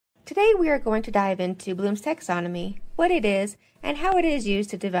Today we are going to dive into Bloom's taxonomy, what it is, and how it is used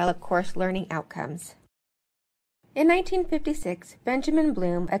to develop course learning outcomes. In 1956, Benjamin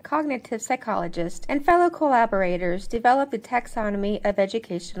Bloom, a cognitive psychologist, and fellow collaborators developed the Taxonomy of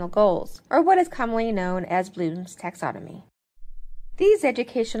Educational Goals, or what is commonly known as Bloom's taxonomy. These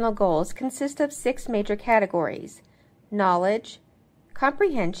educational goals consist of 6 major categories: knowledge,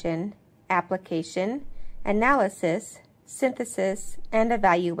 comprehension, application, analysis, synthesis, and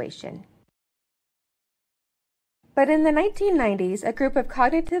evaluation. But in the 1990s, a group of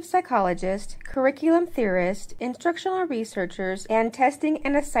cognitive psychologists, curriculum theorists, instructional researchers, and testing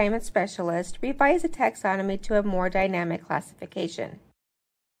and assignment specialists revised the taxonomy to a more dynamic classification.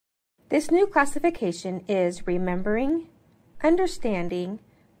 This new classification is remembering, understanding,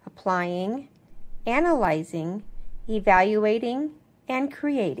 applying, analyzing, evaluating, and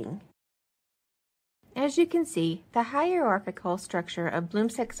creating. As you can see, the hierarchical structure of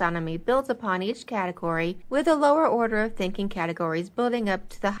Bloom's taxonomy builds upon each category, with a lower order of thinking categories building up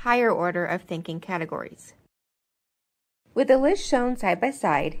to the higher order of thinking categories. With the list shown side by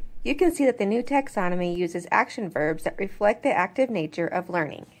side, you can see that the new taxonomy uses action verbs that reflect the active nature of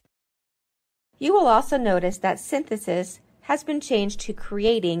learning. You will also notice that synthesis has been changed to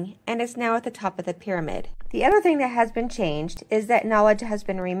creating and is now at the top of the pyramid. The other thing that has been changed is that knowledge has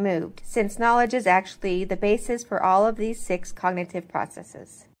been removed, since knowledge is actually the basis for all of these 6 cognitive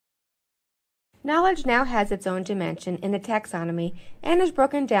processes. Knowledge now has its own dimension in the taxonomy and is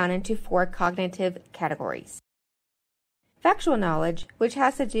broken down into 4 cognitive categories. Factual knowledge, which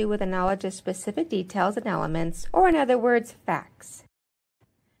has to do with the knowledge of specific details and elements, or in other words, facts.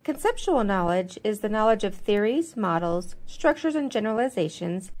 Conceptual knowledge is the knowledge of theories, models, structures, and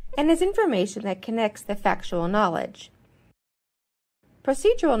generalizations, and is information that connects the factual knowledge.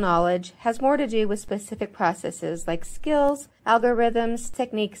 Procedural knowledge has more to do with specific processes like skills, algorithms,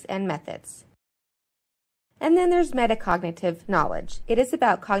 techniques, and methods. And then there's metacognitive knowledge. It is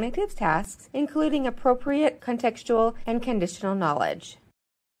about cognitive tasks, including appropriate, contextual, and conditional knowledge.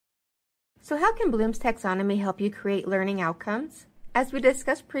 So how can Bloom's taxonomy help you create learning outcomes? As we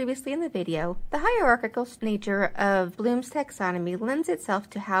discussed previously in the video, the hierarchical nature of Bloom's taxonomy lends itself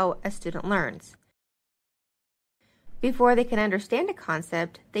to how a student learns. Before they can understand a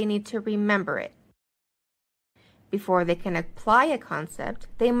concept, they need to remember it. Before they can apply a concept,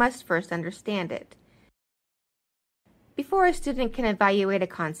 they must first understand it. Before a student can evaluate a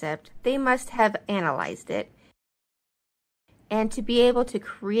concept, they must have analyzed it. And to be able to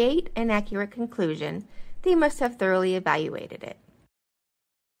create an accurate conclusion, they must have thoroughly evaluated it.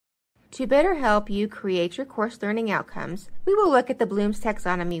 To better help you create your course learning outcomes, we will look at the Bloom's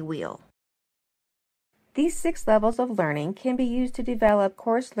taxonomy wheel. These 6 levels of learning can be used to develop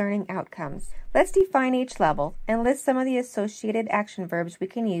course learning outcomes. Let's define each level and list some of the associated action verbs we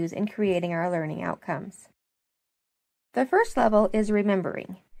can use in creating our learning outcomes. The first level is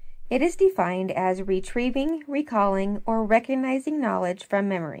remembering. It is defined as retrieving, recalling, or recognizing knowledge from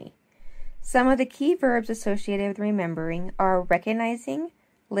memory. Some of the key verbs associated with remembering are recognizing,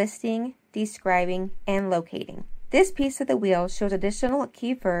 listing, describing, and locating. This piece of the wheel shows additional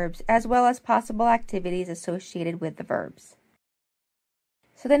key verbs as well as possible activities associated with the verbs.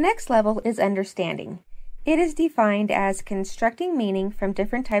 So the next level is understanding. It is defined as constructing meaning from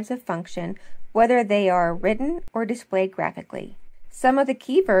different types of function, whether they are written or displayed graphically. Some of the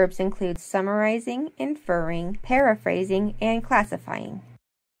key verbs include summarizing, inferring, paraphrasing, and classifying.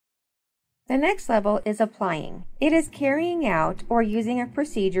 The next level is applying. It is carrying out or using a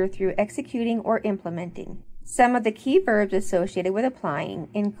procedure through executing or implementing. Some of the key verbs associated with applying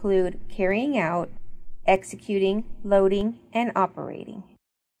include carrying out, executing, loading, and operating.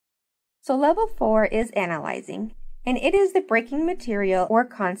 So level 4 is analyzing, and it is the breaking material or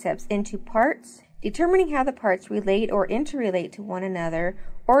concepts into parts, determining how the parts relate or interrelate to one another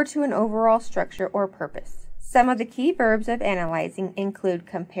or to an overall structure or purpose. Some of the key verbs of analyzing include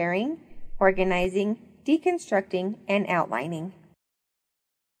comparing, organizing, deconstructing, and outlining.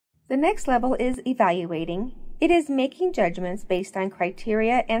 The next level is evaluating. It is making judgments based on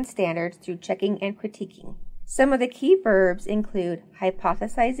criteria and standards through checking and critiquing. Some of the key verbs include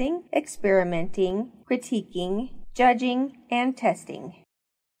hypothesizing, experimenting, critiquing, judging, and testing.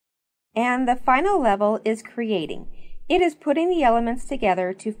 And the final level is creating. It is putting the elements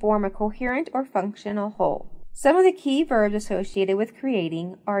together to form a coherent or functional whole. Some of the key verbs associated with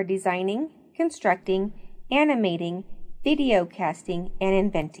creating are designing, constructing, animating, video casting, and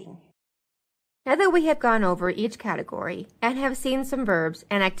inventing. Now that we have gone over each category and have seen some verbs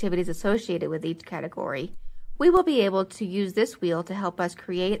and activities associated with each category, we will be able to use this wheel to help us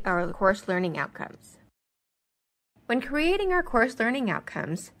create our course learning outcomes. When creating our course learning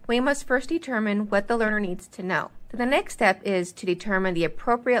outcomes, we must first determine what the learner needs to know. Then the next step is to determine the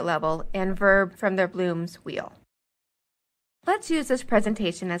appropriate level and verb from the Bloom's wheel. Let's use this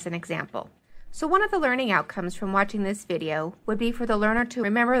presentation as an example. So one of the learning outcomes from watching this video would be for the learner to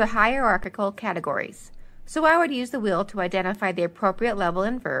remember the hierarchical categories. So I would use the wheel to identify the appropriate level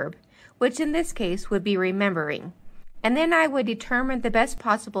and verb, which in this case would be remembering. And then I would determine the best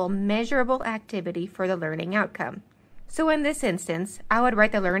possible measurable activity for the learning outcome. So in this instance, I would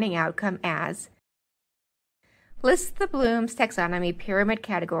write the learning outcome as list the Bloom's taxonomy pyramid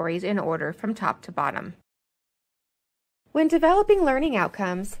categories in order from top to bottom. When developing learning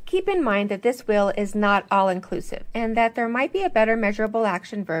outcomes, keep in mind that this wheel is not all-inclusive and that there might be a better measurable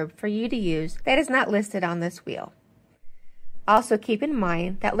action verb for you to use that is not listed on this wheel. Also keep in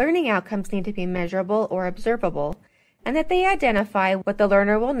mind that learning outcomes need to be measurable or observable and that they identify what the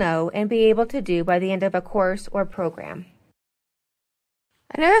learner will know and be able to do by the end of a course or program.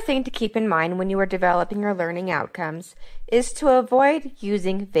 Another thing to keep in mind when you are developing your learning outcomes is to avoid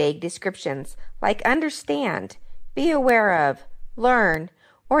using vague descriptions like understand, be aware of, learn,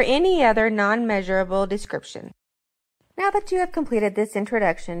 or any other non-measurable description. Now that you have completed this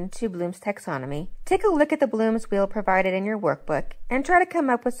introduction to Bloom's taxonomy, take a look at the Bloom's wheel provided in your workbook and try to come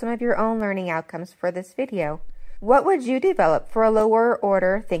up with some of your own learning outcomes for this video. What would you develop for a lower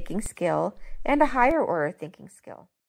order thinking skill and a higher order thinking skill?